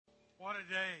What a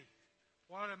day.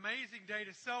 What an amazing day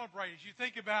to celebrate. As you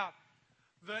think about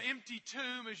the empty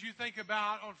tomb, as you think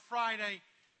about on Friday,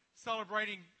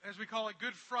 celebrating, as we call it,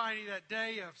 Good Friday, that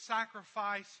day of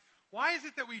sacrifice. Why is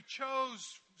it that we chose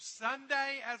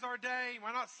Sunday as our day?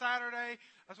 Why not Saturday?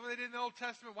 That's what they did in the Old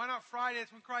Testament. Why not Friday?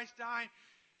 It's when Christ died.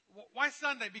 Why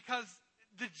Sunday? Because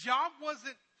the job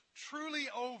wasn't truly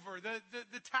over.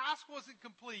 The task wasn't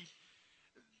complete.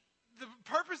 The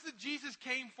purpose that Jesus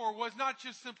came for was not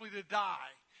just simply to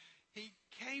die. He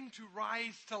came to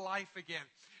rise to life again.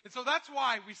 And so that's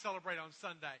why we celebrate on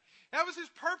Sunday. That was his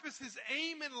purpose. His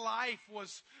aim in life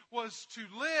was to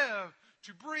live,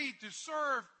 to breathe, to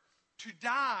serve, to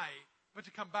die, but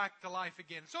to come back to life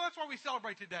again. So that's why we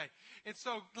celebrate today. And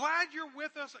so glad you're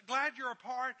with us. Glad you're a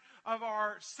part of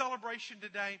our celebration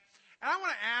today. And I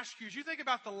want to ask you, as you think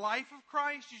about the life of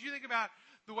Christ, as you think about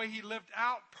the way he lived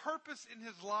out purpose in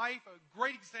his life, a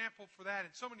great example for that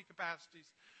in so many capacities,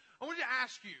 I want to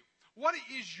ask you, what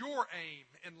is your aim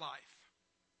in life?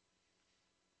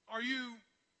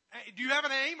 Do you have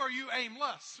an aim, or are you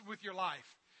aimless with your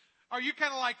life? Are you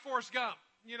kind of like Forrest Gump,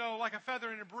 like a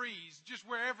feather in a breeze, just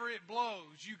wherever it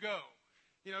blows, you go?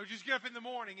 Just get up in the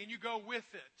morning and you go with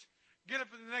it. Get up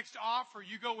in the next offer,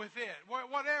 you go with it.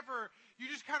 Whatever, you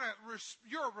just kind of,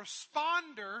 you're a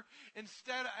responder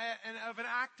instead of an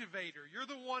activator. You're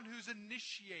the one who's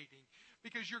initiating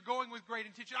because you're going with great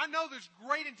intention. I know there's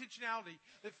great intentionality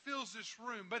that fills this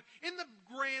room, but in the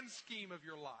grand scheme of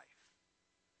your life,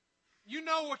 you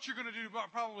know what you're going to do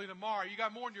probably tomorrow. You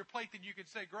got more on your plate than you can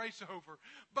say grace over.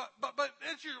 But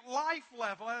at your life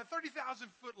level, at a 30,000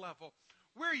 foot level,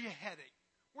 where are you heading?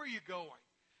 Where are you going?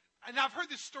 And I've heard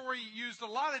this story used a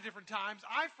lot of different times.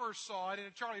 I first saw it in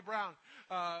a Charlie Brown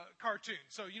cartoon.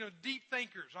 So, deep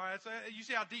thinkers. All right, so you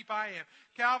see how deep I am.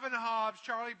 Calvin Hobbes,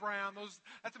 Charlie Brown,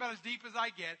 that's about as deep as I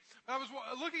get. But I was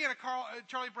looking at a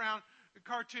Charlie Brown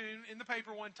cartoon in the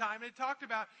paper one time, and it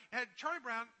had Charlie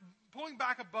Brown pulling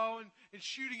back a bow and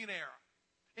shooting an arrow.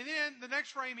 And then the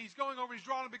next frame, he's going over, he's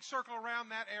drawing a big circle around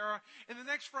that arrow. In the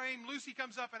next frame, Lucy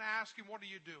comes up and asks him, "What are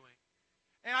you doing?"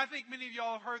 And I think many of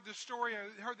y'all have heard the story, or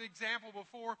heard the example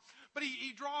before. But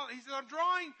he said, "I'm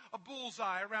drawing a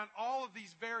bullseye around all of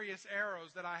these various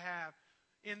arrows that I have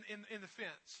in the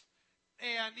fence."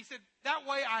 And he said, "That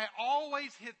way I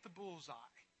always hit the bullseye."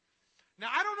 Now,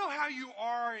 I don't know how you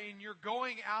are in your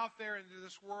going out there into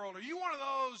this world. Are you one of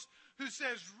those who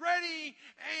says, "Ready,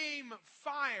 aim,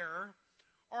 fire"?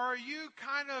 Or are you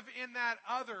kind of in that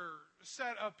other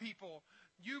set of people?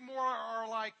 You more are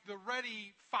like the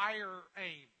ready, fire,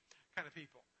 aim kind of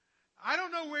people. I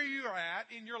don't know where you're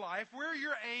at in your life, where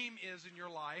your aim is in your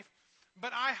life,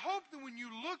 but I hope that when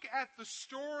you look at the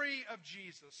story of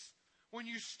Jesus, when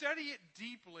you study it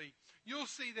deeply, you'll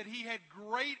see that he had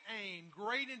great aim,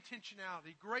 great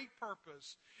intentionality, great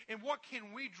purpose. And what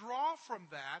can we draw from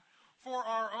that for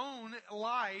our own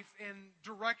life and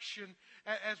direction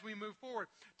as we move forward?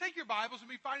 Take your Bibles and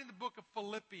we find in the book of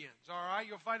Philippians, all right?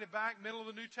 You'll find it back, middle of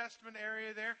the New Testament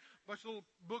area there. A bunch of little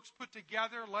books put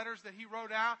together, letters that he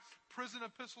wrote out. Prison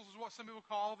epistles is what some people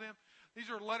call them. These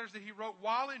are letters that he wrote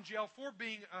while in jail for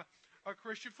being a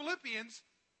Christian. Philippians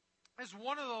is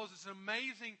one of those. It's an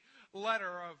amazing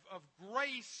letter of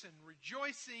grace and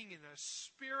rejoicing and a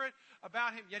spirit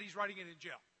about him, yet he's writing it in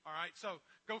jail. All right, so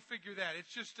go figure that.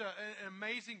 It's just an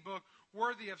amazing book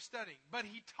worthy of studying. But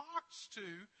he talks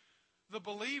to the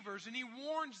believers and he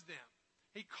warns them.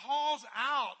 He calls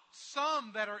out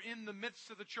some that are in the midst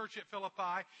of the church at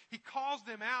Philippi. He calls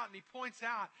them out and he points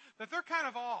out that they're kind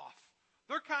of off.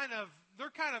 They're kind of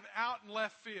out in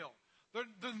left field.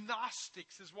 The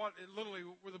Gnostics is what it literally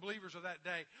were the believers of that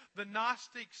day. The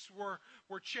Gnostics were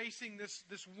chasing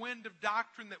this wind of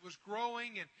doctrine that was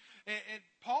growing, and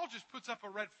Paul just puts up a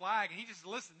red flag, and he just,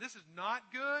 listen, this is not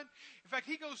good. In fact,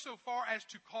 he goes so far as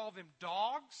to call them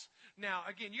dogs. Now,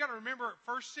 again, you got to remember,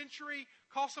 first century,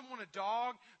 call someone a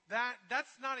dog,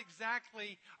 that's not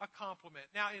exactly a compliment.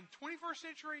 Now, in 21st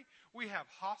century, we have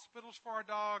hospitals for our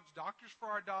dogs, doctors for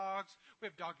our dogs, we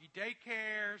have doggy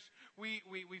daycares, we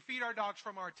feed our dogs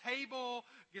from our table,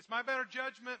 against my better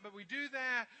judgment, but we do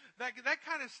that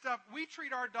kind of stuff. We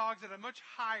treat our dogs at a much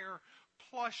higher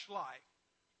plush life.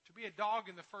 To be a dog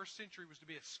in the first century was to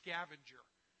be a scavenger.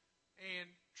 And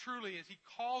truly, as he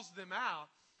calls them out,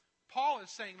 Paul is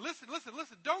saying, listen,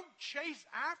 don't chase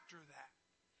after that.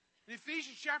 In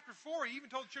Ephesians chapter 4, he even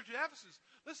told the church at Ephesus,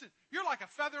 listen, you're like a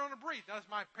feather on a breeze. Now, that's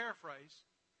my paraphrase.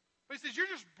 But he says, you're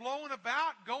just blowing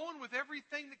about, going with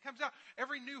everything that comes out.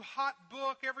 Every new hot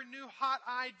book, every new hot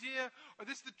idea, or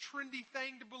this is the trendy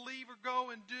thing to believe or go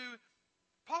and do.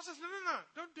 Paul says, no,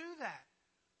 don't do that.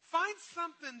 Find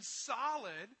something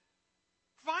solid.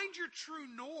 Find your true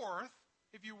north,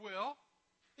 if you will.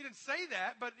 He didn't say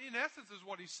that, but in essence is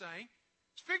what he's saying.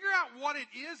 Figure out what it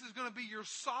is going to be your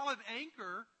solid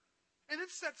anchor, and then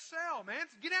set sail, man.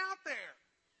 Get out there.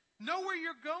 Know where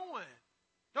you're going.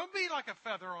 Don't be like a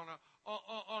feather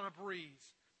on a breeze.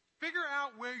 Figure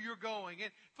out where you're going. In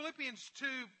Philippians 2,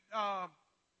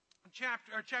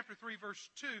 chapter 3, verse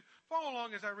 2, follow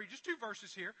along as I read just 2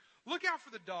 verses here. Look out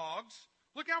for the dogs.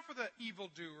 Look out for the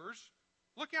evildoers.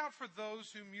 Look out for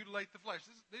those who mutilate the flesh.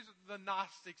 These are the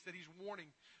Gnostics that he's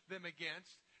warning them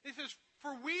against. He says,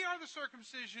 for we are the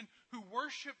circumcision who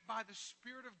worship by the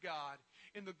Spirit of God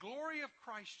in the glory of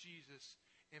Christ Jesus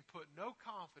and put no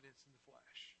confidence in the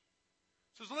flesh.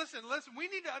 So listen, we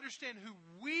need to understand who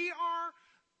we are.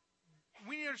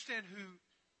 We need to understand who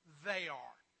they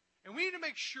are. And we need to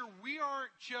make sure we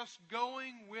aren't just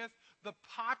going with the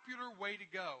popular way to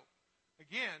go.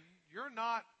 Again, you're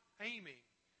not aiming.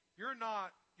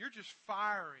 You're just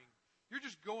firing. You're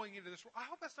just going into this world. I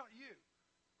hope that's not you.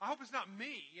 I hope it's not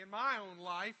me in my own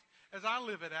life as I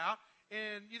live it out.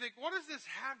 And you think, what does this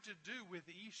have to do with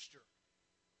Easter?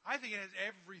 I think it has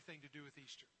everything to do with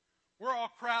Easter. We're all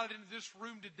crowded into this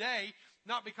room today,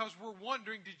 not because we're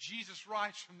wondering, did Jesus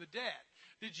rise from the dead?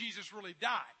 Did Jesus really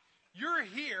die? You're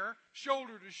here,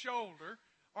 shoulder to shoulder,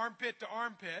 armpit to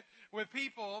armpit, with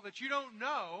people that you don't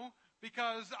know,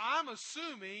 because I'm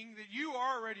assuming that you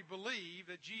already believe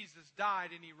that Jesus died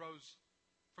and he rose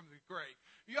from the grave.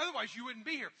 Otherwise, you wouldn't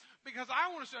be here. Because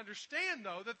I want us to understand,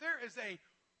 though, that there is a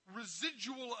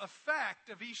residual effect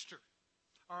of Easter.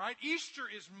 All right? Easter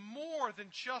is more than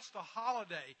just a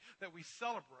holiday that we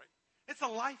celebrate. It's a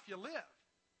life you live.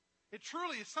 It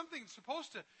truly is something that's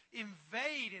supposed to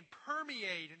invade and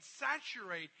permeate and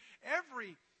saturate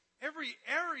every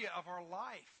area of our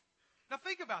life. Now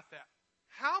think about that.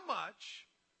 How much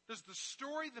does the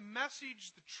story, the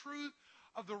message, the truth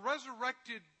of the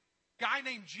resurrected guy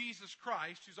named Jesus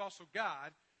Christ, who's also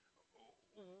God,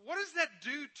 what does that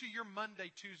do to your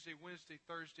Monday, Tuesday, Wednesday,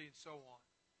 Thursday, and so on?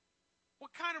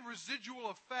 What kind of residual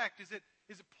effect is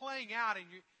it playing out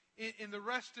in the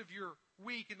rest of your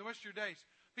week, in the rest of your days?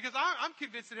 Because I'm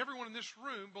convinced that everyone in this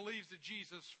room believes that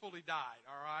Jesus fully died,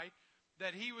 all right?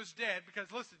 That he was dead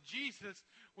because, listen, Jesus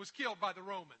was killed by the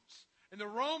Romans. And the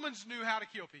Romans knew how to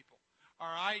kill people. All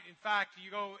right? In fact,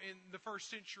 you go in the first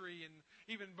century and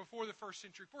even before the first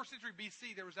century, 4th century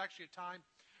BC, there was actually a time,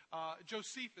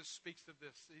 Josephus speaks of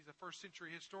this. He's a first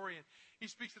century historian. He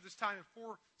speaks of this time in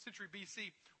 4th century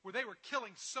BC where they were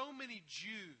killing so many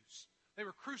Jews. They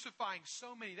were crucifying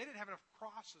so many. They didn't have enough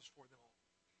crosses for them all.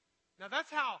 Now,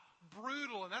 that's how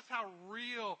brutal and that's how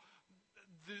real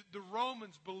the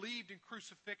Romans believed in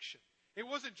crucifixion. It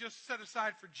wasn't just set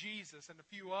aside for Jesus and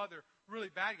a few other really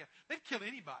bad guys. They'd kill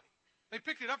anybody. They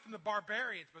picked it up from the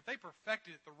barbarians, but they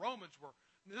perfected it. The Romans were,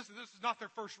 this is not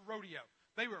their first rodeo.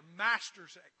 They were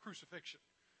masters at crucifixion.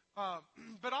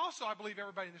 But also, I believe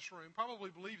everybody in this room probably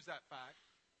believes that fact.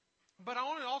 But I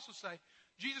want to also say,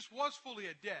 Jesus was fully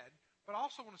dead, but I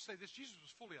also want to say this, Jesus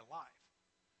was fully alive.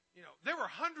 You know, there were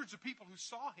hundreds of people who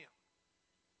saw him.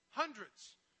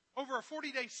 Hundreds. Over a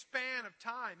 40-day span of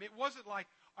time. It wasn't like,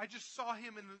 I just saw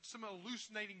him in some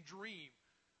hallucinating dream.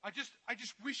 I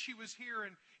just wish he was here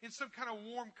and in some kind of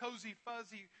warm, cozy,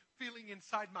 fuzzy feeling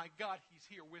inside my gut, he's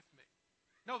here with me.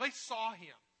 No, they saw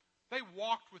him. They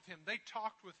walked with him. They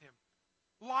talked with him.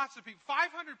 Lots of people.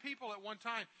 500 people at one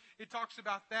time. It talks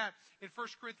about that in 1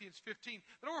 Corinthians 15.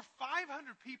 That over 500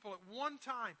 people at one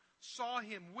time saw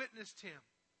him, witnessed him.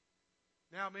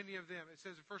 Now many of them, it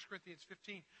says in 1 Corinthians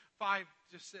 15, 5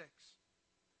 to 6.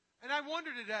 And I wonder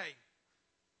today,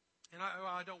 and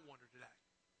I don't wonder today.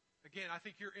 Again, I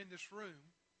think you're in this room.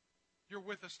 You're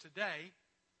with us today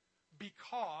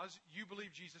because you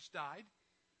believe Jesus died.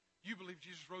 You believe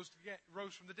Jesus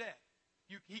rose from the dead.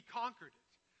 He conquered it.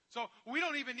 So we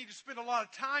don't even need to spend a lot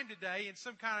of time today in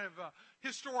some kind of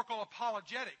historical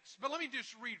apologetics. But let me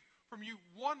just read from you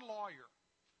one lawyer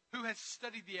who has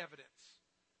studied the evidence.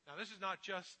 Now, this is not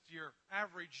just your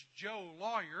average Joe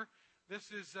lawyer. This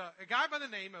is a guy by the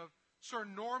name of Sir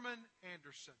Norman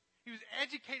Anderson. He was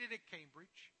educated at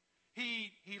Cambridge.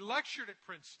 He lectured at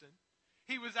Princeton.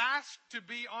 He was asked to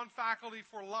be on faculty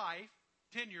for life,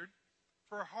 tenured,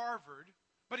 for Harvard.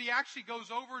 But he actually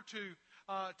goes over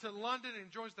to London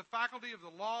and joins the faculty of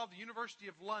the law of the University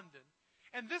of London.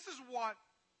 And this is what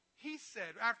he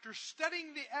said after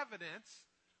studying the evidence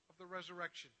of the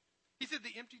resurrection. He said,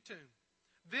 the empty tomb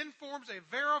then forms a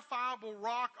verifiable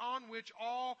rock on which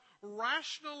all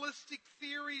rationalistic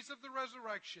theories of the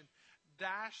resurrection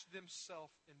dash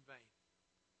themselves in vain.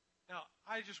 Now,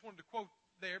 I just wanted to quote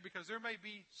there because there may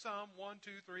be some, 1,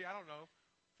 2, 3, I don't know,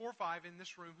 4 or 5 in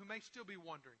this room who may still be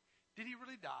wondering, Did he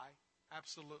really die?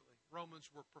 Absolutely. Romans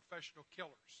were professional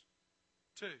killers.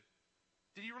 2,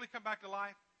 did he really come back to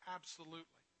life? Absolutely.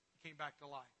 He came back to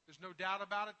life. There's no doubt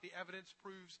about it. The evidence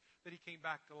proves that he came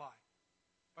back to life.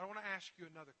 But I want to ask you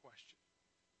another question.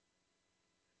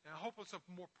 And I hope it's a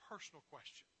more personal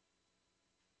question.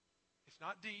 It's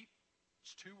not deep.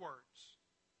 It's 2 words.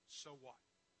 So what?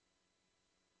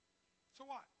 So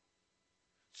what?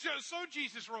 So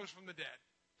Jesus rose from the dead.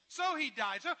 So he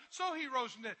died. So he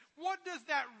rose from the dead. How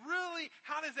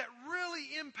does that really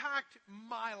impact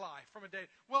my life from a day?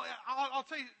 Well, I'll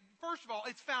tell you, first of all,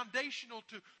 it's foundational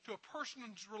to a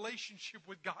person's relationship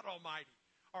with God Almighty.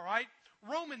 All right?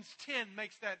 Romans 10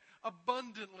 makes that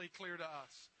abundantly clear to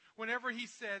us. Whenever he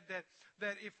said that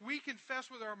if we confess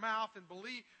with our mouth and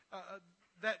believe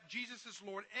that Jesus is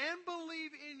Lord and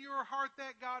believe in your heart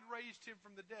that God raised him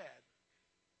from the dead,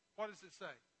 what does it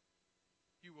say?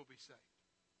 You will be saved.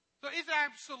 So it's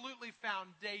absolutely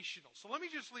foundational. So let me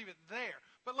just leave it there.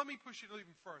 But let me push it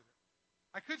even further.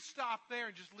 I could stop there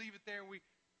and just leave it there.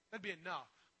 That'd be enough.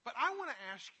 But I want to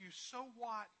ask you, so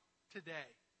what today?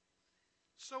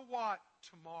 So what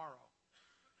tomorrow?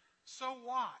 So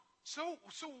what? So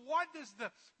what does the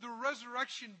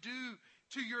resurrection do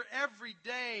to your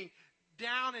everyday,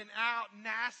 down and out,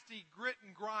 nasty, grit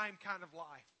and grime kind of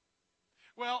life?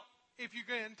 Well, if you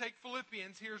can take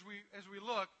Philippians here as we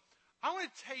look, I want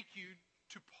to take you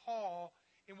to Paul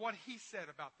and what he said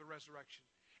about the resurrection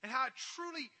and how it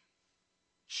truly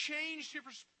changed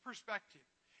his perspective.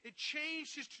 It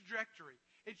changed his trajectory.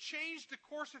 It changed the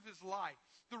course of his life.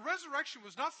 The resurrection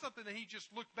was not something that he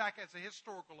just looked back as a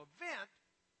historical event,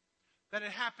 that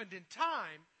it happened in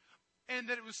time, and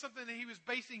that it was something that he was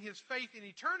basing his faith in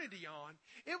eternity on.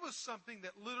 It was something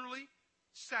that literally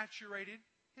saturated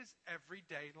his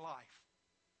everyday life.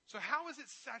 So how is it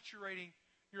saturating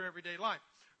your everyday life?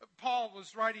 Paul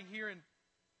was writing here, and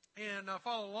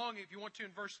follow along if you want to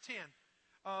in verse 10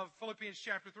 of Philippians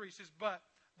chapter 3. He says, but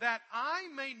that I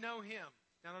may know him,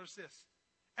 now notice this,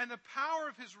 and the power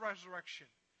of his resurrection,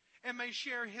 and may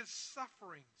share his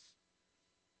sufferings,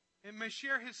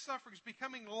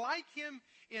 becoming like him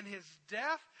in his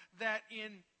death, that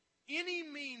in any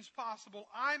means possible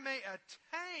I may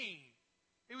attain.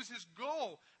 It was his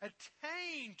goal,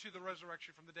 attain to the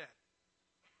resurrection from the dead.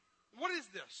 What is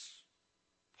this?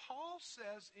 Paul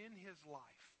says in his life,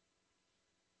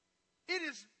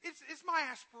 it's my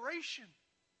aspiration.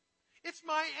 It's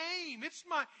my aim. It's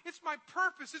my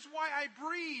purpose. It's why I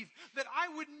breathe, that I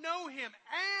would know him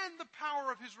and the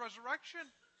power of his resurrection.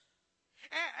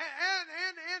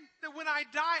 And that when I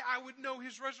die, I would know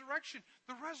his resurrection.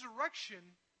 The resurrection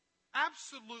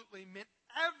absolutely meant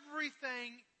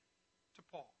everything to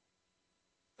Paul.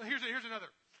 Here's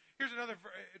another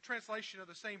translation of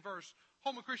the same verse.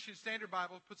 Holman Christian Standard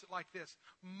Bible puts it like this: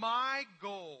 my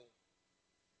goal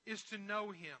is to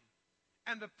know him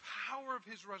and the power of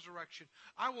his resurrection.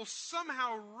 I will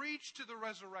somehow reach to the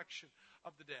resurrection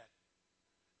of the dead.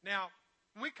 Now,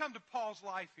 when we come to Paul's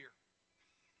life here,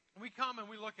 and we come and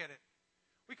we look at it,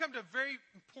 we come to a very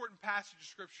important passage of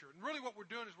Scripture. And really what we're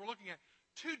doing is we're looking at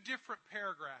 2 different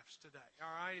paragraphs today,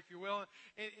 all right, if you will.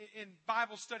 In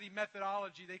Bible study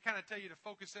methodology, they kind of tell you to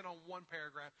focus in on 1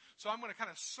 paragraph. So I'm going to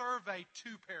kind of survey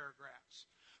 2 paragraphs,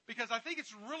 because I think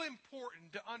it's really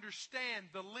important to understand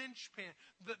the linchpin,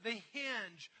 the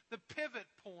hinge, the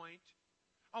pivot point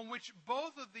on which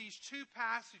both of these 2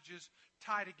 passages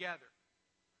tie together.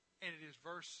 And it is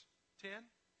verse 10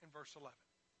 and verse 11.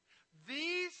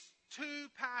 These 2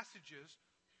 passages,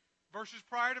 verses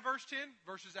prior to verse 10,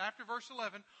 verses after verse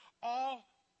 11, all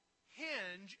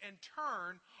hinge and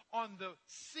turn on the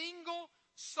single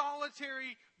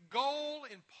solitary goal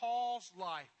in Paul's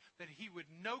life, that he would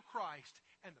know Christ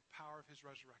and the power of his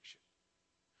resurrection.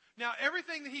 Now,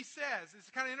 everything that he says is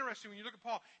kind of interesting when you look at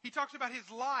Paul. He talks about his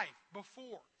life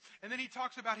before, and then he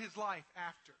talks about his life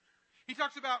after. He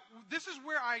talks about, this is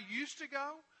where I used to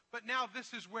go, but now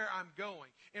this is where I'm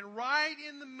going. And right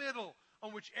in the middle,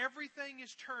 on which everything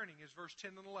is turning, is verse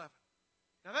 10 and 11.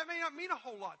 Now, that may not mean a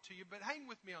whole lot to you, but hang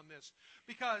with me on this.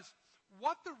 Because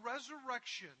what the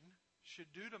resurrection should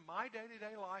do to my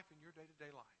day-to-day life and your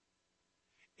day-to-day life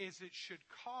is it should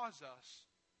cause us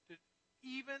to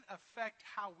even affect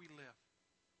how we live,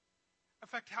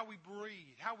 affect how we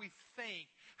breathe, how we think,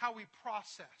 how we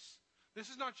process. This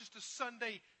is not just a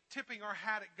Sunday tipping our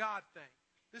hat at God thing.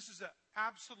 This is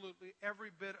absolutely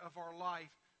every bit of our life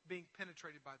being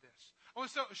penetrated by this. I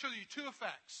want to show you 2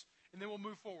 effects, and then we'll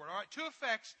move forward. All right, 2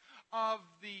 effects of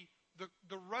the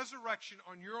resurrection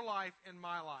on your life and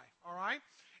my life. All right,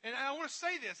 and I want to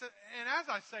say this, and as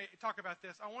I talk about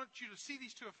this, I want you to see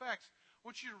these 2 effects. I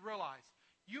want you to realize,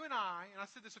 you and I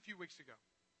said this a few weeks ago,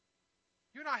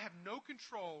 You and I have no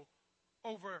control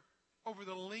over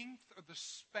the length or the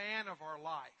span of our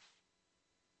life.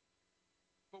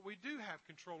 But we do have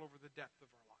control over the depth of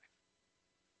our life.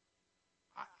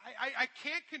 I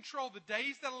can't control the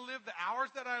days that I live, the hours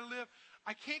that I live.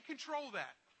 I can't control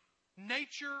that.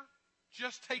 Nature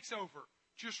just takes over,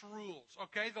 just rules.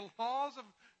 Okay, the laws of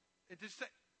it just say,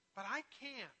 but I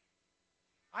can.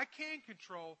 I can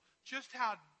control just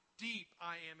how deep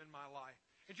I am in my life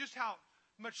and just how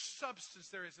much substance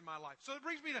there is in my life. So it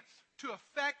brings me to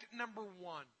effect number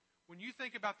one. When you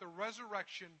think about the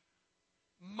resurrection,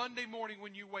 Monday morning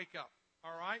when you wake up,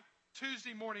 all right?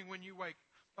 Tuesday morning when you wake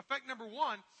up. Effect number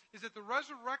one is that the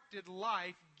resurrected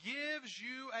life gives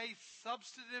you a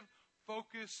substantive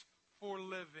focus for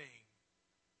living.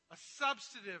 A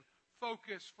substantive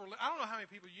focus for living. I don't know how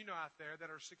many people you know out there that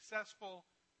are successful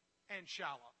and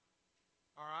shallow.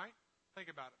 All right? Think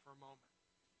about it for a moment.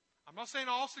 I'm not saying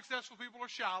all successful people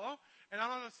are shallow, and I'm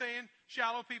not saying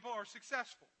shallow people are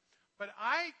successful. But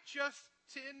I just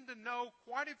tend to know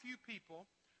quite a few people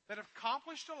that have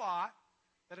accomplished a lot,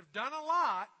 that have done a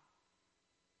lot,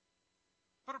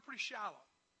 but are pretty shallow.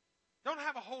 Don't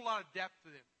have a whole lot of depth to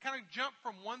them. Kind of jump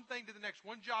from one thing to the next,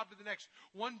 one job to the next,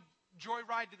 one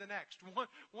joyride to the next,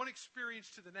 one experience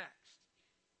to the next.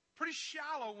 Pretty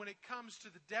shallow when it comes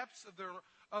to the depths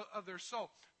of their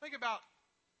soul. Think about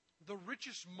the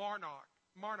richest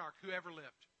monarch who ever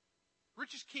lived.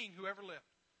 Richest king who ever lived.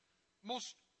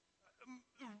 Most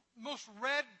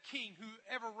read king who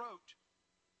ever wrote.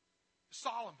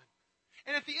 Solomon.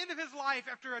 And at the end of his life,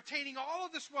 after attaining all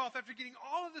of this wealth, after getting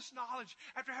all of this knowledge,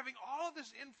 after having all of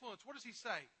this influence, what does he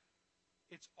say?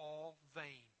 It's all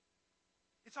vain.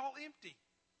 It's all empty.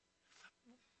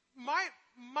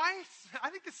 I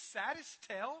think the saddest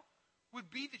tale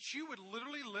would be that you would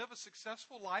literally live a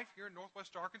successful life here in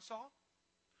Northwest Arkansas,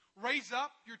 raise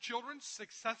up your children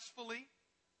successfully,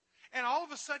 and all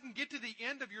of a sudden get to the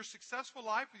end of your successful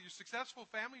life with your successful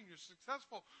family and your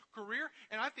successful career,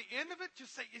 and at the end of it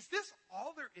just say, is this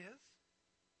all there is?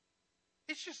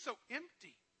 It's just so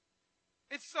empty.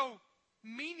 It's so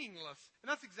meaningless. And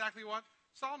that's exactly what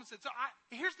Solomon said. So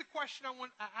here's the question I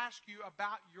want to ask you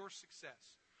about your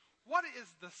success. What is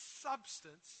the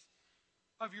substance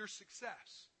of your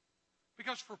success?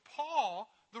 Because for Paul,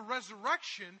 the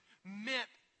resurrection meant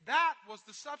that was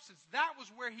the substance. That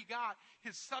was where he got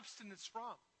his substance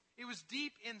from. It was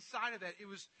deep inside of that. It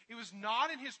was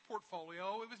not in his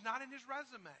portfolio. It was not in his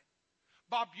resume.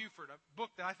 Bob Buford, a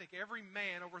book that I think every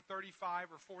man over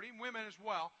 35 or 40, and women as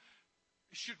well,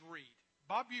 should read.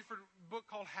 Bob Buford, a book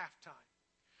called Halftime.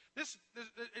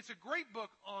 It's a great book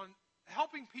on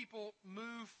helping people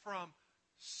move from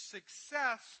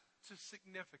success to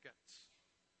significance.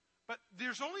 But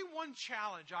there's only one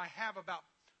challenge I have about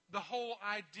the whole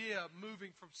idea of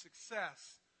moving from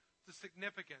success to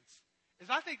significance, is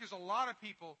I think there's a lot of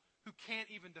people who can't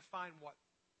even define what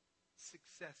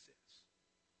success is.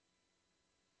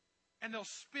 And they'll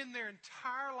spend their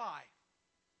entire life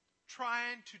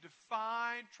trying to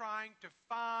define, trying to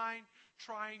find,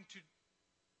 trying to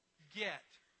get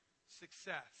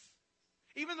success.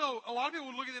 Even though a lot of people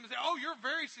would look at them and say, oh, you're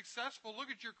very successful. Look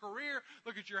at your career.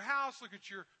 Look at your house. Look at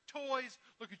your toys.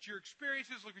 Look at your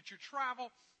experiences. Look at your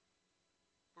travel.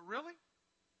 But really?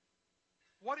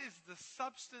 What is the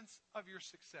substance of your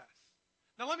success?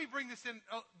 Now let me bring this in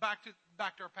back to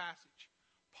our passage.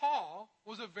 Paul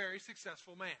was a very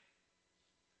successful man.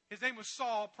 His name was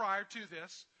Saul prior to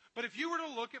this. But if you were to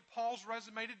look at Paul's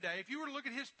resume today, if you were to look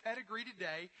at his pedigree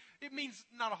today, it means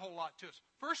not a whole lot to us.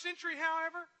 First century,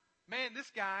 however, man,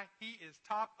 this guy, he is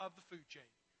top of the food chain.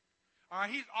 All right,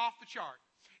 he's off the chart.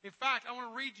 In fact, I want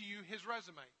to read to you his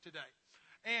resume today.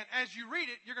 And as you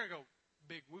read it, you're going to go,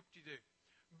 big whoop-de-doo.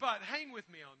 But hang with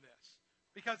me on this,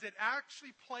 because it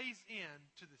actually plays in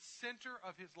to the center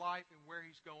of his life and where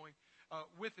he's going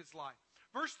with his life.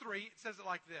 Verse 3, it says it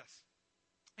like this.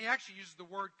 He actually uses the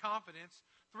word confidence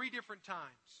 3 different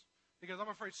times, because I'm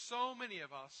afraid so many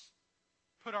of us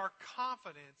put our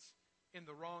confidence in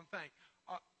the wrong thing.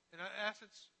 In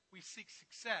essence, we seek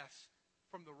success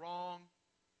from the wrong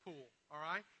pool. All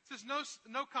right? It says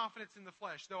no confidence in the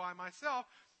flesh, though I myself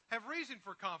have reason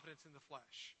for confidence in the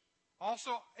flesh.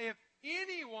 Also, if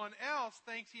anyone else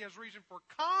thinks he has reason for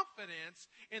confidence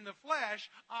in the flesh,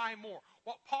 I more.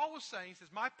 What Paul was saying, he says,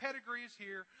 my pedigree is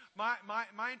here, my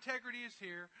integrity is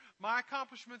here, my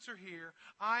accomplishments are here.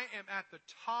 I am at the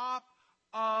top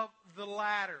of the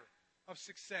ladder of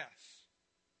success.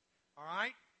 All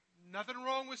right? Nothing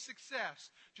wrong with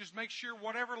success. Just make sure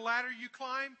whatever ladder you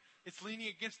climb, it's leaning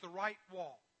against the right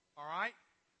wall. All right?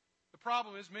 The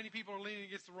problem is many people are leaning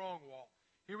against the wrong wall.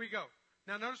 Here we go.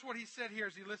 Now notice what he said here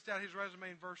as he lists out his resume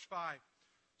in verse 5.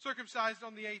 circumcised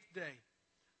on the 8th day,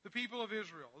 the people of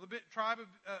Israel, the tribe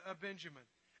of Benjamin,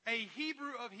 a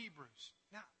Hebrew of Hebrews.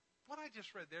 Now, what I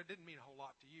just read there didn't mean a whole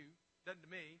lot to you, doesn't to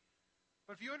me.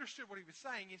 But if you understood what he was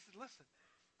saying, he said, listen,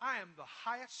 I am the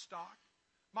highest stock.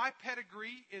 My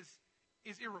pedigree is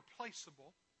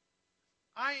irreplaceable.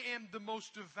 I am the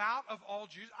most devout of all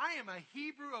Jews. I am a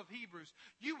Hebrew of Hebrews.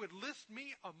 You would list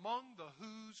me among the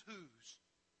who's.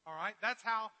 All right? That's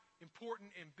how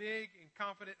important and big and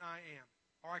confident I am.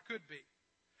 Or I could be.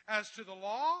 As to the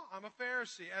law, I'm a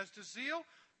Pharisee. As to zeal,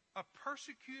 a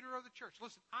persecutor of the church.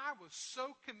 Listen, I was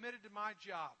so committed to my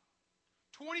job.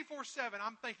 24/7,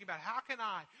 I'm thinking about how can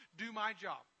I do my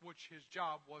job, which his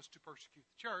job was to persecute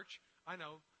the church. I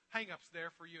know, hang-ups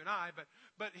there for you and I,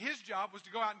 but his job was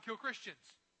to go out and kill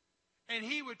Christians. And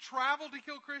he would travel to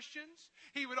kill Christians.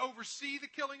 He would oversee the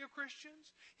killing of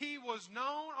Christians. He was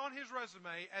known on his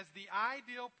resume as the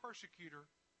ideal persecutor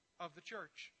of the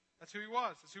church. That's who he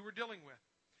was. That's who we're dealing with.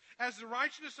 As the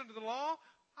righteousness under the law,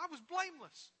 I was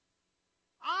blameless.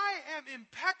 I am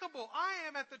impeccable. I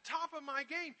am at the top of my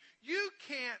game. You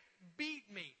can't beat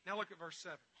me. Now look at verse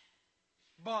 7.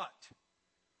 But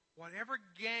whatever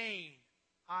gain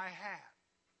I have.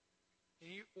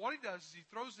 And what he does is he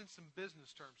throws in some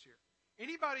business terms here.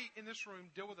 Anybody in this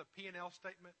room deal with a P&L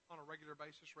statement on a regular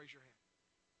basis? Raise your hand.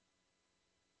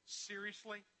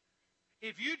 Seriously?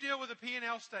 If you deal with a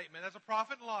P&L statement, as a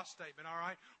profit and loss statement, all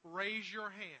right, raise your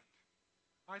hand.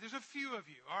 All right, there's a few of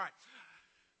you. All right.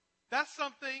 That's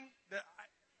something that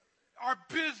our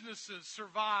businesses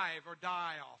survive or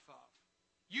die off of.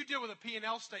 You deal with a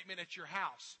P&L statement at your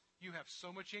house. You have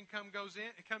so much income comes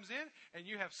in, and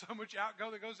you have so much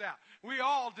outgo that goes out. We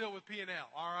all deal with P&L,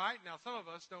 all right? Now, some of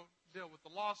us don't deal with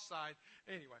the loss side.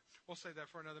 Anyway, we'll save that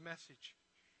for another message.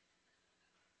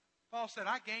 Paul said,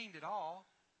 I gained it all.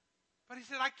 But he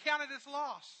said, I counted it as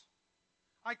loss.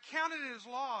 I counted it as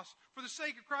loss for the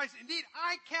sake of Christ. Indeed,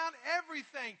 I count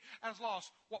everything as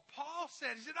loss. What Paul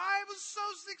said, he said, I was so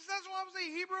successful. I was a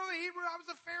Hebrew. I was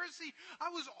a Pharisee. I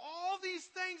was all these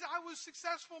things. I was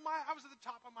successful. I was at the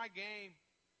top of my game.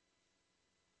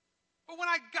 But when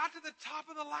I got to the top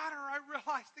of the ladder, I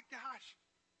realized that, gosh,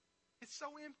 it's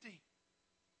so empty.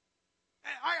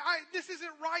 This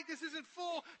isn't right. This isn't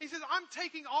full. He says, I'm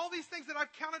taking all these things that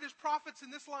I've counted as profits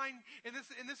in this line, in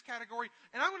this category,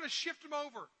 and I'm going to shift them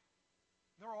over.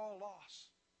 They're all loss.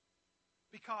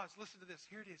 Because, listen to this.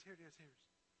 Here it is.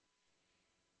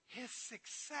 His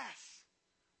success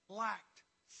lacked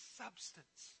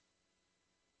substance.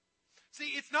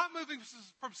 See, it's not moving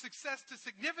from success to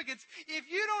significance if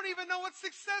you don't even know what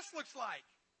success looks like.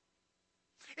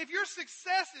 If your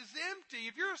success is empty,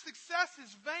 if your success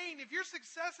is vain, if your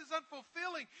success is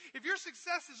unfulfilling, if your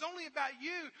success is only about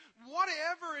you,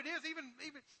 whatever it is,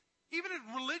 even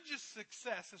a religious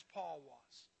success as Paul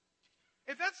was,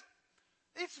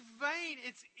 it's vain,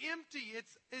 it's empty, it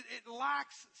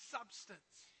lacks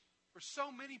substance. For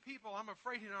so many people, I'm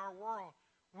afraid in our world,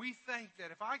 we think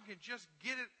that if I can just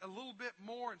get it a little bit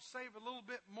more and save a little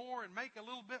bit more and make a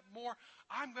little bit more,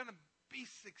 I'm going to be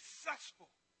successful.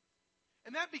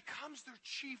 And that becomes their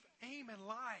chief aim in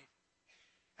life.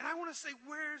 And I want to say,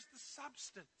 where's the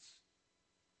substance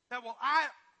that will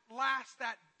outlast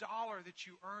that dollar that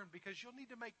you earn? Because you'll need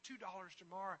to make $2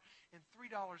 tomorrow and $3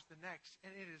 the next.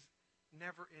 And it is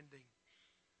never ending.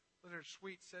 Leonard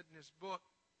Sweet said in his book,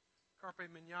 Carpe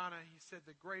Manana, he said,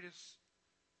 the greater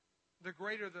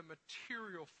the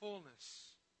material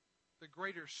fullness, the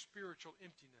greater spiritual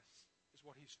emptiness is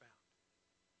what he's found.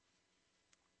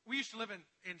 We used to live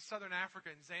in southern Africa,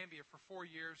 in Zambia, for 4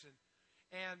 years,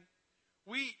 and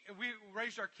we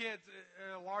raised our kids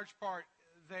a large part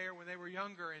there when they were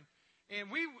younger, and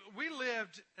we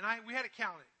lived, and we had it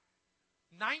counted,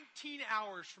 19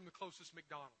 hours from the closest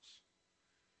McDonald's.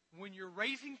 When you're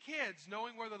raising kids,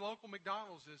 knowing where the local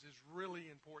McDonald's is really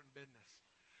important business.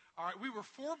 All right, we were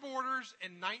 4 borders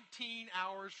and 19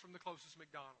 hours from the closest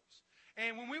McDonald's.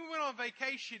 And when we went on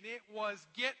vacation, it was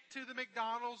get to the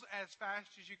McDonald's as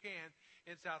fast as you can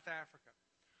in South Africa.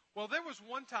 Well, there was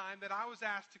one time that I was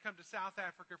asked to come to South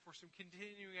Africa for some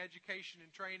continuing education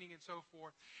and training and so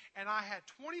forth. And I had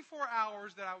 24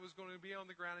 hours that I was going to be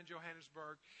on the ground in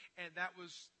Johannesburg. And that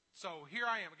was, so here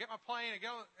I am. I get my plane,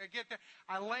 I get there,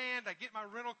 I land, I get my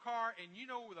rental car, and you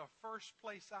know where the first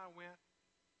place I went?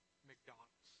 McDonald's.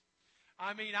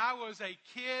 I mean, I was a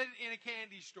kid in a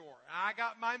candy store. I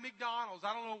got my McDonald's.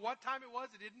 I don't know what time it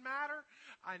was. It didn't matter.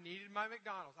 I needed my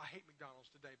McDonald's. I hate McDonald's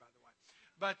today, by the way.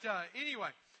 But anyway,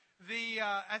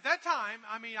 at that time,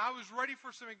 I mean, I was ready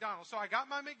for some McDonald's. So I got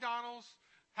my McDonald's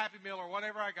Happy Meal or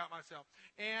whatever I got myself.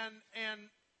 And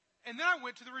then I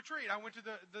went to the retreat. I went to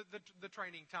the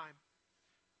training time.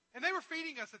 And they were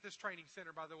feeding us at this training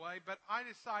center, by the way, but I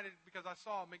decided, because I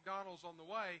saw McDonald's on the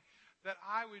way, that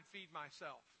I would feed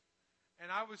myself.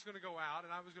 And I was going to go out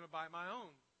and I was going to buy my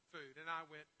own food, and I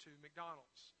went to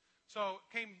McDonald's. So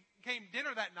came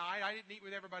dinner that night. I didn't eat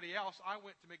with everybody else. I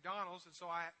went to McDonald's, and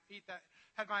so I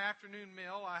had my afternoon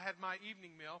meal. I had my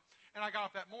evening meal, and I got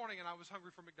up that morning, and I was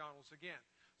hungry for McDonald's again.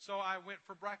 So I went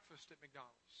for breakfast at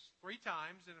McDonald's 3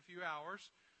 times in a few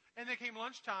hours, and then came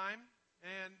lunchtime,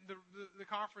 and the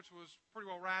conference was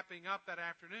pretty well wrapping up that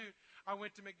afternoon. I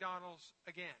went to McDonald's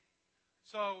again.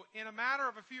 So in a matter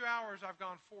of a few hours, I've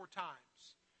gone 4 times,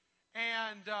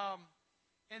 and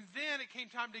then it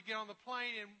came time to get on the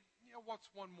plane, and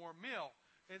what's one more meal?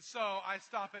 And so I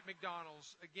stop at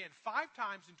McDonald's again. 5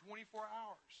 times in 24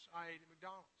 hours I ate at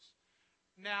McDonald's.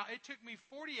 Now, it took me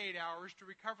 48 hours to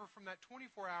recover from that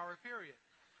 24-hour period.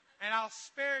 And I'll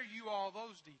spare you all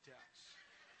those details.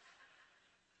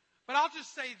 But I'll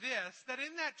just say this, that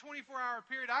in that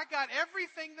 24-hour period, I got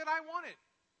everything that I wanted.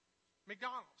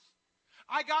 McDonald's.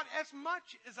 I got as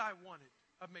much as I wanted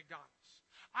of McDonald's.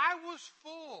 I was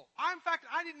full. In fact,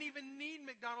 I didn't even need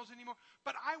McDonald's anymore.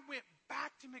 But I went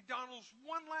back to McDonald's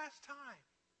one last time,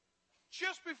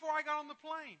 just before I got on the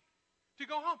plane to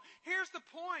go home. Here's the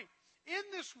point. In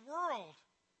this world,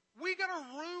 we got a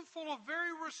room full of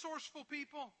very resourceful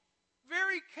people,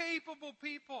 very capable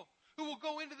people who will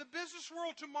go into the business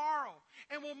world tomorrow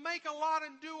and will make a lot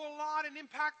and do a lot and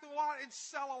impact a lot and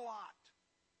sell a lot.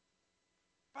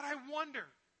 But I wonder,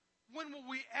 when will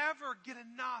we ever get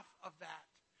enough of that?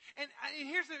 And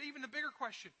here's even a bigger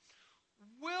question.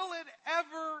 Will it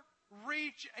ever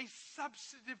reach a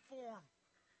substantive form?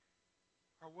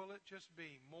 Or will it just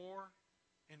be more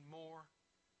and more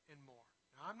and more?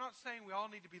 Now, I'm not saying we all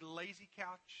need to be lazy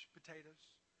couch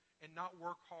potatoes and not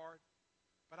work hard.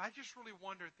 But I just really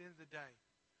wonder at the end of the day,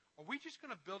 are we just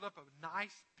going to build up a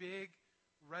nice big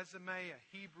resume, a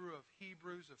Hebrew of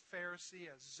Hebrews, a Pharisee,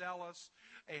 a zealous,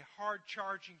 a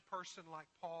hard-charging person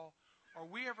like Paul? Are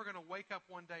we ever going to wake up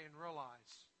one day and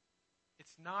realize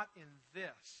it's not in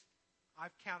this?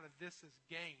 I've counted this as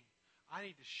gain. I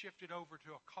need to shift it over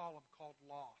to a column called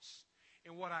loss.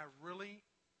 And what I really,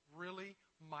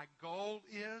 my goal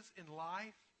is in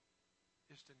life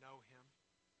is to know Him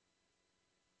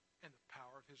and the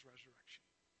power of His resurrection.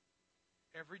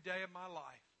 Every day of my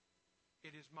life,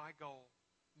 it is my goal,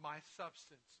 my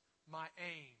substance, my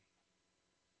aim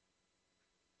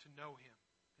to know Him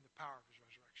and the power of His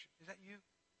resurrection. Is that you?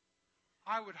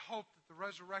 I would hope that the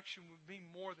resurrection would mean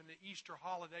more than the Easter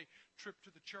holiday trip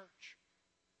to the church.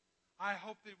 I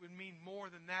hope that it would mean more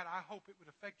than that. I hope it would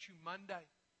affect you Monday.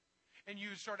 And you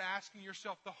would start asking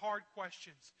yourself the hard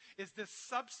questions. Is this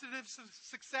substantive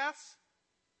success?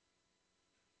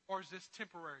 Or is this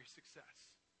temporary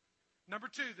success? Number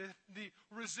 2, the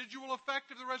residual effect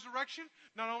of the resurrection.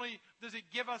 Not only does it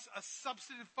give us a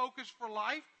substantive focus for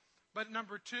life, but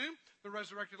number 2, the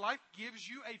resurrected life gives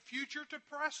you a future to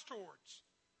press towards.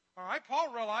 All right,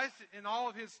 Paul realized that in all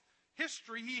of his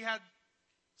history he had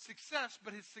success,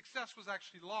 but his success was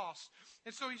actually lost.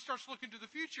 And so he starts looking to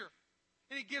the future.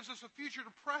 And it gives us a future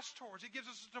to press towards. It gives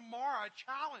us a tomorrow, a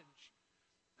challenge.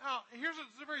 Now, here's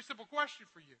a very simple question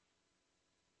for you.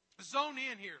 Zone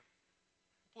in here,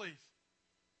 please.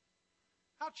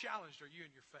 How challenged are you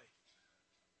in your faith?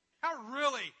 How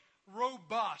really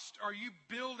robust are you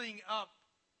building up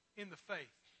in the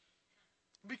faith?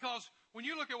 Because when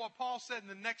you look at what Paul said in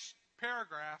the next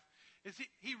paragraph, is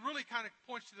he really kind of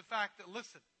points to the fact that,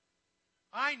 listen,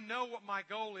 I know what my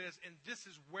goal is, and this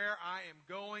is where I am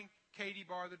going. Katie,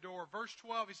 bar the door. Verse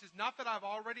 12, he says, not that I've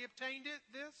already obtained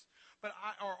this,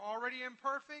 or already am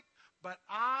perfect, but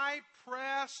I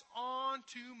press on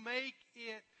to make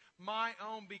it my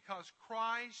own because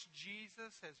Christ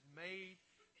Jesus has made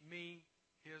me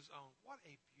His own. What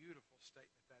a beautiful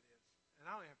statement that is. And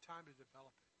I don't have time to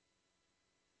develop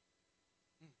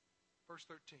it. Verse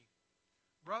 13.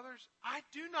 Brothers, I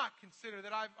do not consider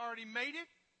that I've already made it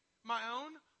my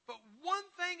own, but one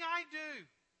thing I do,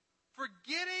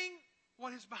 forgetting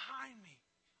what is behind me,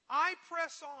 I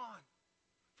press on.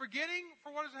 Forgetting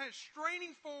for what is ahead,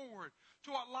 straining forward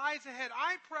to what lies ahead,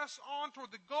 I press on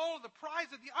toward the goal of the prize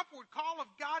of the upward call of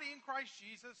God in Christ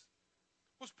Jesus.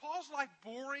 Was Paul's life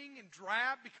boring and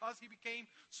drab because he became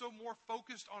so more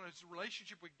focused on his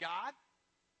relationship with God?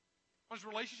 On his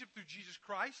relationship through Jesus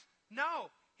Christ? No.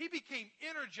 He became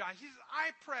energized. He says, I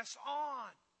press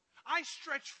on. I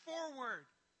stretch forward.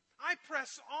 I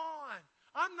press on.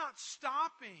 I'm not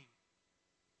stopping.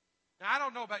 Now, I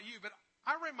don't know about you, but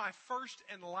I ran my first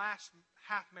and last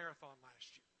half marathon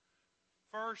last year.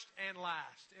 First and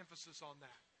last. Emphasis on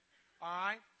that. All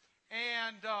right?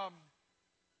 And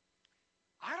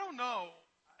I don't know.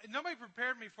 nobody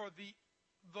prepared me for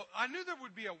I knew there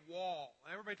would be a wall.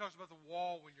 Everybody talks about the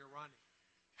wall when you're running.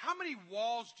 How many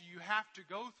walls do you have to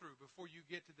go through before you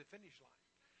get to the finish line?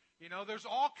 You know, there's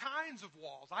all kinds of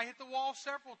walls. I hit the wall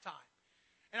several times.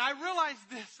 And I realized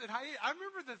this, and I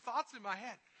remember the thoughts in my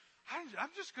head.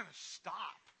 I'm just going to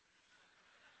stop.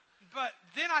 But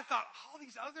then I thought, all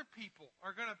these other people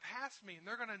are going to pass me, and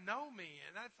they're going to know me,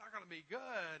 and that's not going to be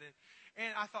good.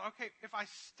 And I thought, okay, if I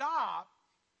stop,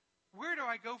 where do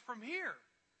I go from here?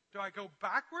 Do I go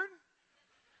backward?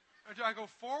 Or do I go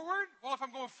forward? Well, if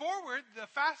I'm going forward, the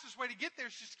fastest way to get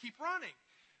there is just keep running.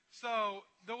 So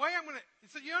the way I'm going to,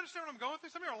 so you understand what I'm going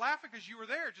through? Some of you are laughing because you were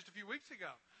there just a few weeks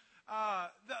ago.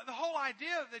 The whole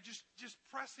idea of that just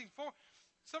pressing forward.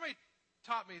 Somebody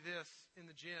taught me this in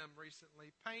the gym recently.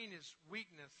 Pain is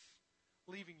weakness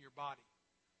leaving your body.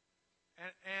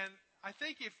 And I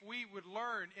think if we would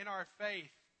learn in our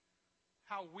faith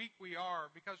how weak we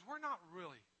are, because we're not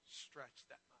really stretched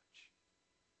that much.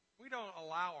 We don't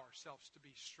allow ourselves to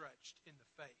be stretched in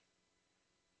the faith.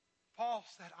 Paul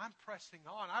said, I'm pressing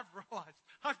on. I've realized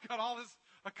I've got all this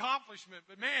accomplishment,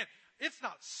 but man, it's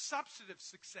not substantive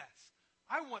success.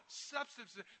 I want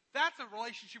substance. That's a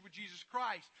relationship with Jesus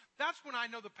Christ. That's when I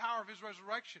know the power of His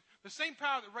resurrection. The same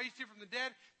power that raised Him from the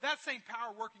dead, that same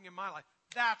power working in my life.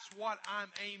 That's what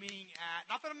I'm aiming at.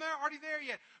 Not that I'm already there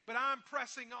yet, but I'm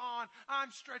pressing on.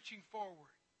 I'm stretching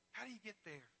forward. How do you get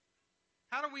there?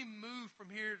 How do we move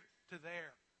from here to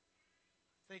there?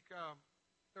 I think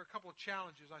there are a couple of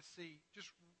challenges I see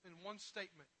just in one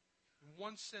statement, in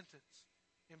one sentence,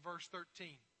 in verse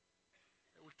 13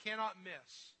 that we cannot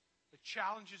miss. The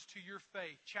challenges to your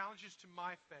faith, challenges to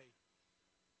my faith.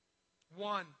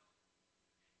 One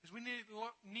is we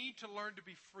need to learn to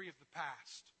be free of the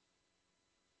past.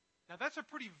 Now that's a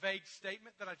pretty vague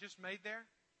statement that I just made there,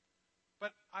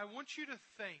 but I want you to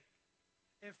think.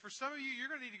 And for some of you,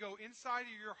 you're going to need to go inside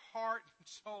of your heart and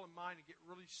soul and mind and get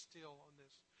really still on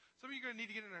this. Some of you are going to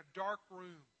need to get in a dark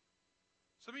room.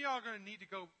 Some of y'all are going to need to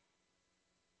go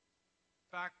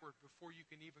backward before you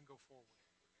can even go forward.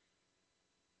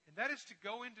 And that is to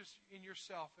go in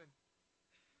yourself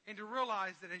and to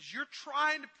realize that as you're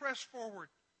trying to press forward,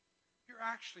 you're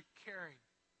actually carrying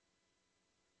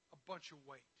a bunch of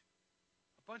weight,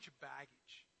 a bunch of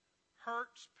baggage,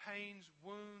 hurts, pains,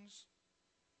 wounds,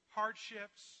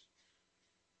 hardships.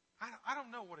 I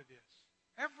don't know what it is.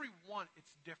 Everyone,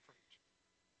 it's different.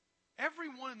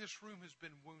 Everyone in this room has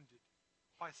been wounded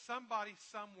by somebody,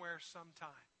 somewhere,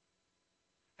 sometime.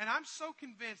 And I'm so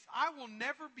convinced I will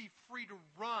never be free to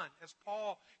run, as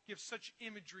Paul gives such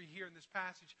imagery here in this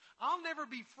passage. I'll never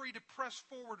be free to press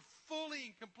forward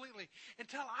fully and completely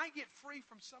until I get free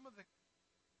from some of the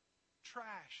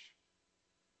trash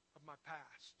of my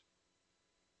past.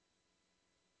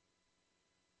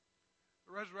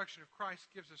 The resurrection of Christ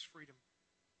gives us freedom.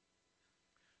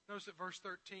 Notice at verse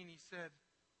 13 he said,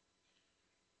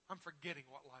 I'm forgetting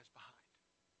what lies behind.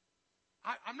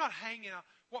 I'm not hanging out.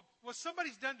 What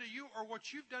somebody's done to you or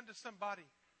what you've done to somebody,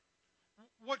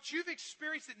 what you've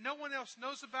experienced that no one else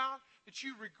knows about, that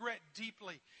you regret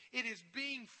deeply. It is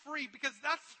being free, because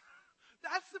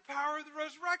that's the power of the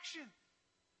resurrection.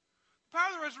 The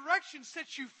power of the resurrection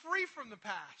sets you free from the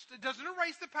past. It doesn't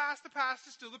erase the past. The past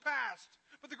is still the past.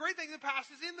 But the great thing, the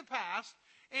past is in the past,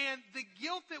 and the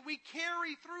guilt that we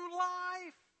carry through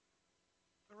life,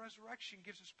 the resurrection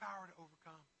gives us power to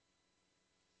overcome.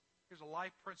 Here's a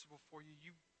life principle for you.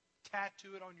 You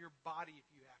tattoo it on your body if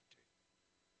you have to.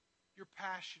 Your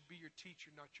past should be your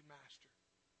teacher, not your master.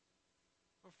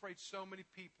 I'm afraid so many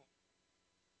people,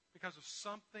 because of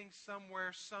something,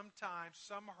 somewhere, sometime,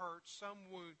 some hurt,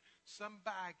 some wound, some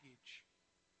baggage,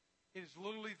 it is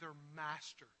literally their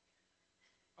master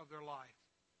of their life.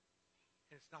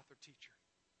 And it's not their teacher.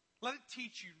 Let it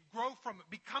teach you. Grow from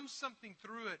it. Become something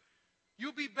through it.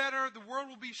 You'll be better. The world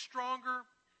will be stronger.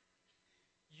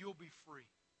 You'll be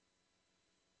free.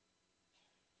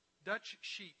 Dutch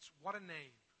Sheets, what a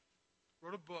name,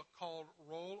 wrote a book called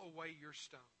Roll Away Your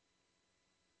Stone.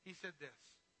 He said this: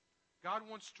 God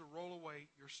wants to roll away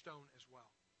your stone as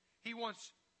well. He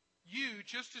wants you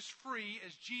just as free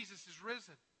as Jesus is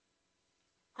risen.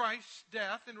 Christ's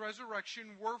death and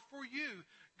resurrection were for you.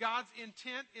 God's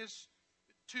intent is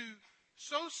to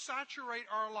so saturate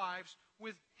our lives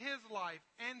with His life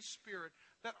and Spirit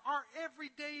that our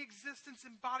everyday existence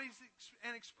embodies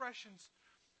and expresses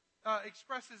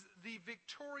the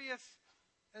victorious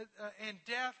and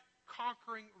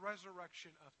death-conquering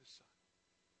resurrection of His Son.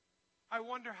 I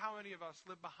wonder how many of us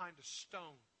live behind a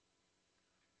stone,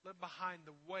 live behind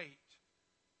the weight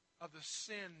of the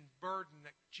sin burden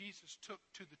that Jesus took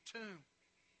to the tomb.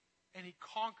 And He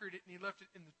conquered it and He left it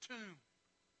in the tomb.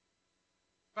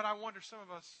 But I wonder some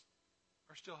of us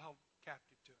are still held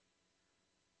captive to it.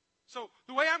 So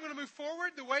the way I'm going to move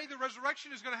forward, the way the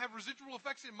resurrection is going to have residual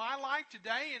effects in my life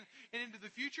today and into the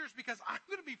future is because I'm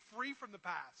going to be free from the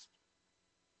past.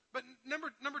 But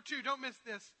number two, don't miss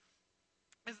this,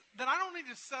 is that I don't need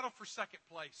to settle for second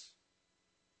place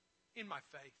in my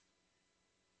faith.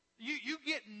 You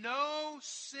get no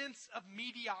sense of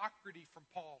mediocrity from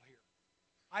Paul here.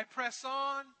 I press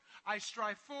on. I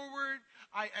strive forward.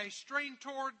 I strain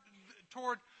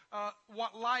toward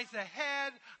what lies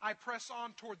ahead. I press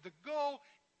on toward the goal.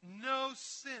 No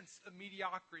sense of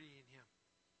mediocrity in him.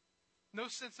 No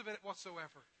sense of it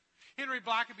whatsoever. Henry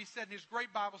Blackaby said in his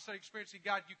great Bible study, Experiencing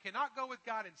God, you cannot go with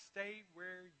God and stay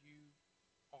where you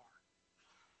are.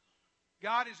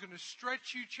 God is going to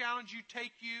stretch you, challenge you,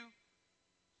 take you.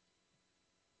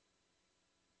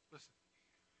 Listen,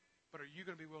 but are you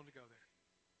going to be willing to go there?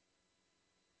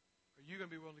 Are you going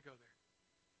to be willing to go there?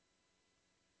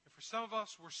 And for some of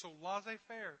us, we're so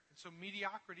laissez-faire and so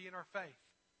mediocrity in our faith,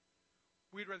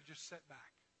 we'd rather just sit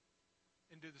back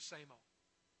and do the same old.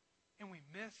 And we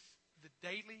miss the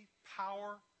daily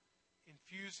power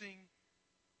infusing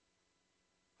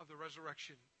of the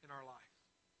resurrection in our life.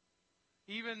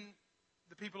 Even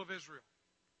the people of Israel,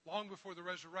 long before the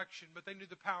resurrection, but they knew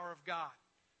the power of God.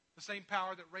 The same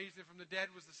power that raised them from the dead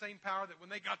was the same power that when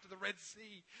they got to the Red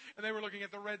Sea, and they were looking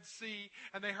at the Red Sea,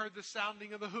 and they heard the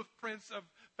sounding of the hoof prints of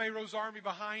Pharaoh's army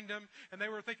behind them, and they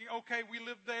were thinking, okay, we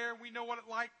live there, we know what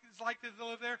it's like to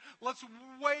live there. Let's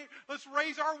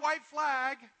raise our white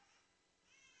flag,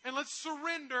 and let's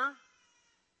surrender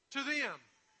to them.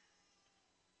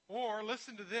 Or,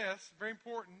 listen to this, very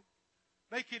important,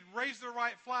 they could raise their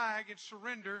white flag and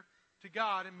surrender to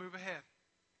God and move ahead.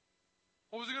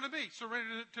 What was it going to be?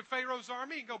 Surrender to Pharaoh's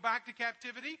army and go back to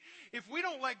captivity? If we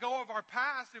don't let go of our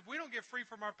past, if we don't get free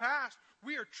from our past,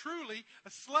 we are truly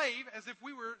a slave as if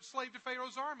we were a slave to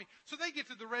Pharaoh's army. So they get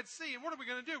to the Red Sea, and what are we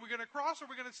going to do? Are we going to cross? Are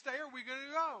we going to stay? Or are we going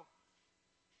to go?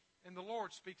 And the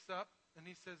Lord speaks up, and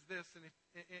he says this in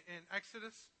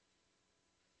Exodus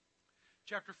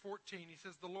chapter 14. He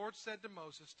says, the Lord said to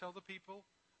Moses, tell the people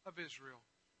of Israel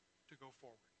to go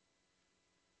forward.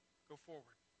 Go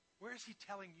forward. Where is he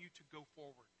telling you to go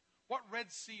forward? What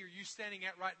Red Sea are you standing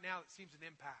at right now that seems an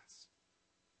impasse?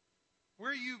 Where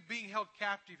are you being held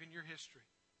captive in your history?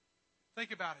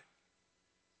 Think about it.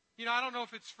 You know, I don't know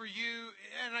if it's for you.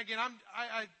 And again,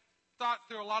 I thought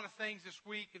through a lot of things this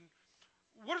week. And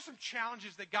what are some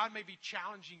challenges that God may be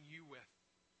challenging you with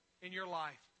in your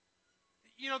life?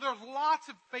 You know, there's lots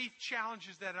of faith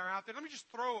challenges that are out there. Let me just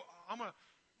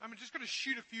I'm just going to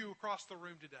shoot a few across the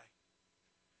room today.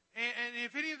 And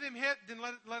if any of them hit, then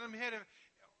let them hit.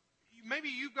 Maybe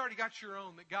you've already got your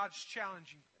own that God's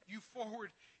challenging you forward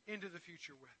into the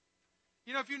future with.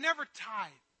 You know, if you never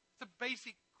tithe, it's a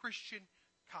basic Christian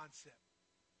concept.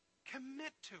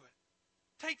 Commit to it.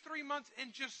 Take 3 months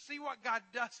and just see what God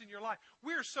does in your life.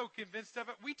 We are so convinced of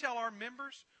it. We tell our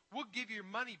members, we'll give you your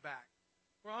money back.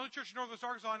 Well, the only church in Northwest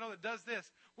Arkansas I know that does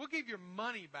this. We'll give your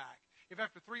money back if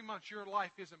after 3 months your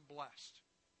life isn't blessed.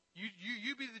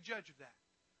 You be the judge of that.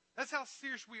 That's how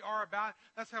serious we are about it.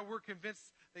 That's how we're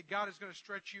convinced that God is going to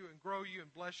stretch you and grow you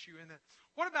and bless you in that.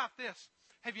 What about this?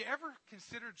 Have you ever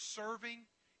considered serving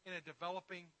in a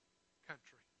developing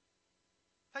country?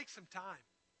 Take some time.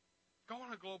 Go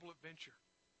on a global adventure.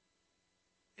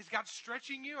 Is God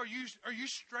stretching you? Are you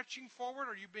stretching forward,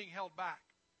 or are you being held back?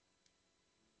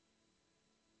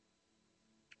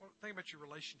 Well, think about your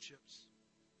relationships.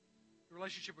 Your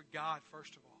relationship with God,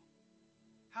 first of all.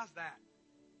 How's that?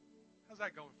 How's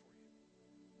that going for you?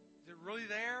 Is it really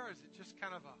there, or is it just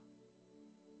kind of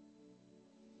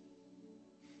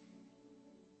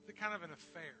an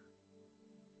affair?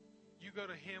 You go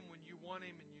to Him when you want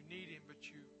Him and you need Him, but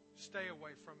you stay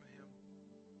away from Him.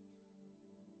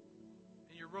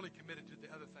 And you're really committed to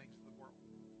the other things of the world.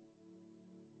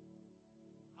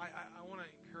 I want to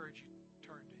encourage you to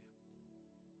turn to Him.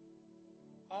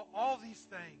 All these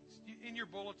things. In your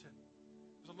bulletin,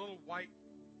 there's a little white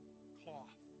cloth.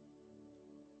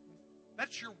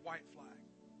 That's your white flag.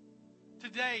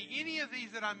 Today, any of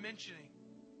these that I'm mentioning,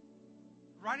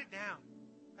 write it down.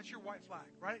 That's your white flag.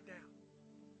 Write it down.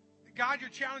 God, you're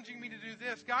challenging me to do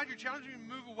this. God, you're challenging me to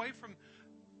move away from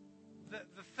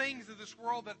the things of this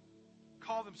world that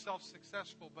call themselves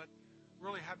successful but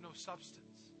really have no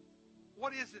substance.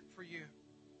 What is it for you?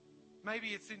 Maybe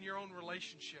it's in your own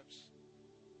relationships.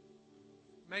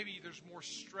 Maybe there's more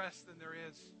stress than there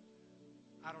is,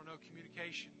 I don't know,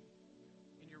 communication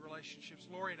in your relationships.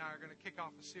 Lori and I are going to kick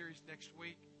off a series next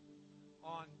week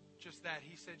on just that.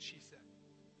 He said, she said.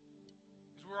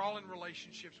 Because we're all in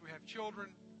relationships. We have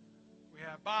children. We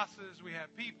have bosses. We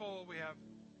have people. We have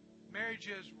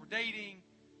marriages, we're dating,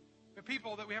 but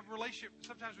people that we have a relationship,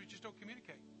 sometimes we just don't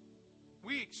communicate.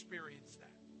 We experience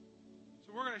that.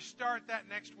 So we're going to start that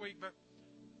next week, but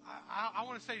I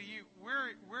want to say to you,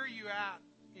 where are you at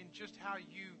in just how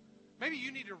you, maybe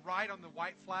you need to write on the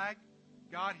white flag,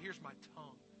 God, here's my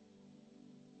tongue.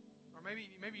 Or maybe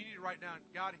you need to write down,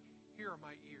 God, here are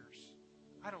my ears.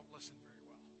 I don't listen very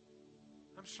well.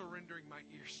 I'm surrendering my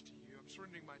ears to you. I'm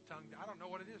surrendering my tongue. I don't know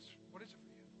what it is. What is it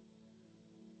for you?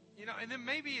 You know, and then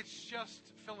maybe it's just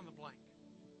fill in the blank.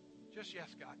 Just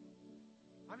yes, God.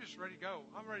 I'm just ready to go.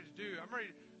 I'm ready to do. I'm ready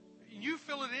to, you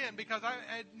fill it in, because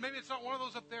maybe it's not one of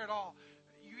those up there at all.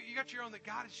 You got your own that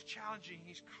God is challenging.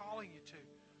 He's calling you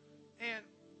to. And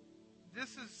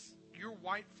this is your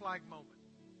white flag moment.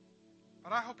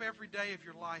 But I hope every day of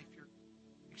your life you're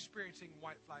experiencing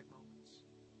white flag moments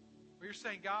where you're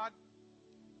saying, God,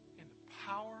 in the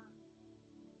power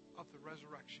of the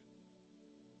resurrection,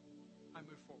 I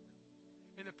move forward.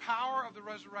 In the power of the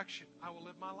resurrection, I will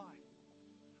live my life.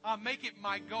 I'll make it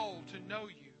my goal to know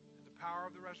you in the power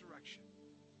of the resurrection.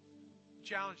 The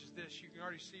challenge is this. You can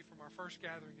already see from our first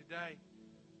gathering today,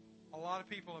 a lot of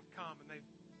people have come and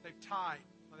they've tied.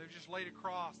 They've just laid a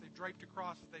cross. They've draped a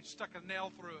cross. They've stuck a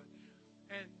nail through it.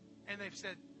 And they've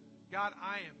said, God,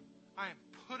 I am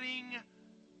putting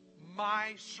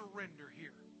my surrender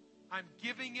here. I'm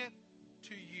giving it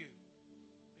to you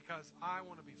because I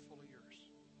want to be fully yours.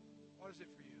 What is it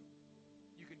for you?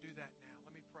 You can do that now.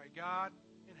 Let me pray. God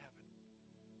in heaven,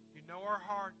 you know our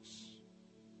hearts.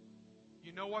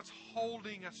 You know what's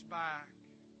holding us back.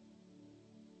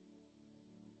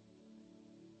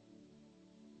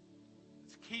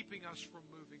 It's keeping us from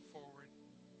moving forward.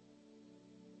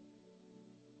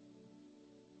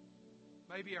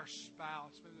 Maybe our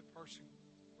spouse, maybe the person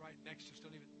right next to us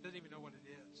doesn't even know what it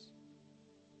is.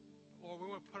 But Lord, we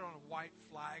want to put it on a white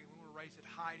flag, and we want to raise it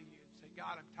high to you and say,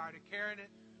 God, I'm tired of carrying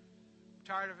it. I'm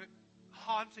tired of it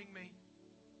haunting me.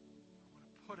 I want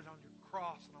to put it on your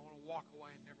cross, and I want to walk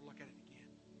away and never look at it again.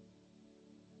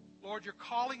 Lord, you're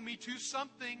calling me to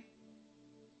something.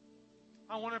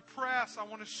 I want to press. I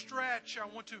want to stretch. I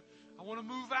want to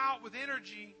move out with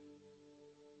energy.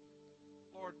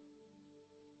 Lord,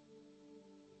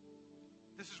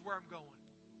 this is where I'm going.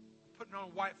 I'm putting on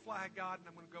a white flag, God, and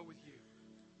I'm going to go with you.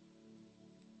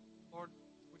 Lord,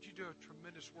 would you do a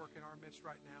tremendous work in our midst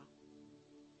right now,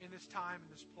 in this time,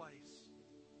 in this place,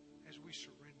 as we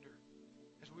surrender,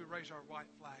 as we raise our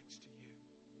white flags to you.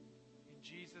 In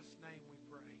Jesus' name we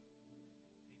pray.